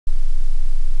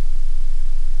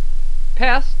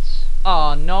Pests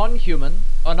are non-human,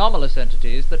 anomalous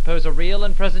entities that pose a real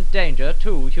and present danger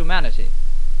to humanity.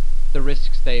 The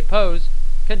risks they pose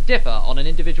can differ on an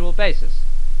individual basis,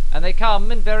 and they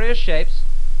come in various shapes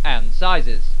and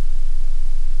sizes.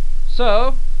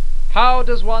 So, how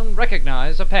does one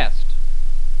recognize a pest?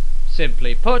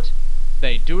 Simply put,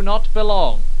 they do not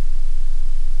belong.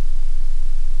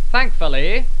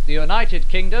 Thankfully, the United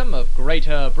Kingdom of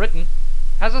Greater Britain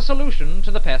has a solution to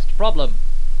the pest problem.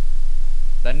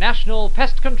 The National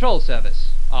Pest Control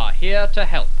Service are here to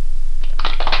help.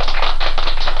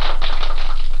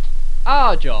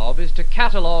 Our job is to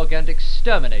catalogue and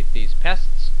exterminate these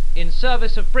pests in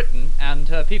service of Britain and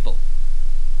her people.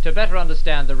 To better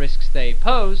understand the risks they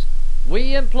pose,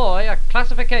 we employ a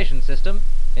classification system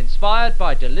inspired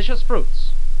by delicious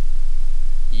fruits.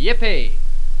 Yippee!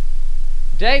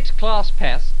 Date class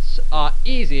pests are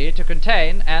easy to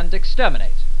contain and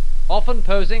exterminate, often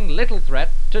posing little threat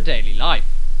to daily life.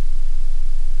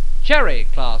 Cherry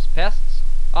class pests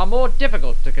are more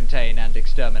difficult to contain and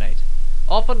exterminate,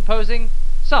 often posing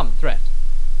some threat.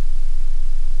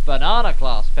 Banana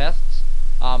class pests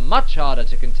are much harder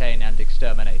to contain and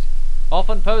exterminate,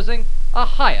 often posing a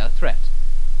higher threat.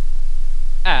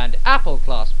 And apple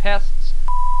class pests,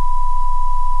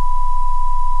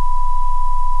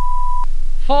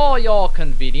 for your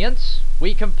convenience,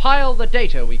 we compile the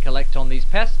data we collect on these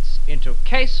pests into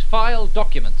case file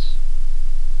documents.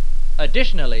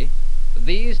 Additionally,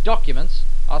 these documents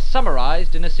are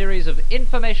summarized in a series of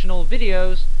informational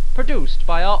videos produced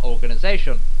by our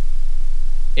organization.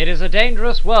 It is a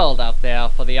dangerous world out there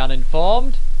for the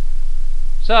uninformed.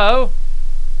 So,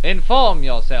 inform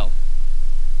yourself.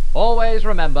 Always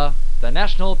remember, the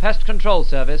National Pest Control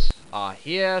Service are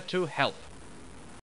here to help.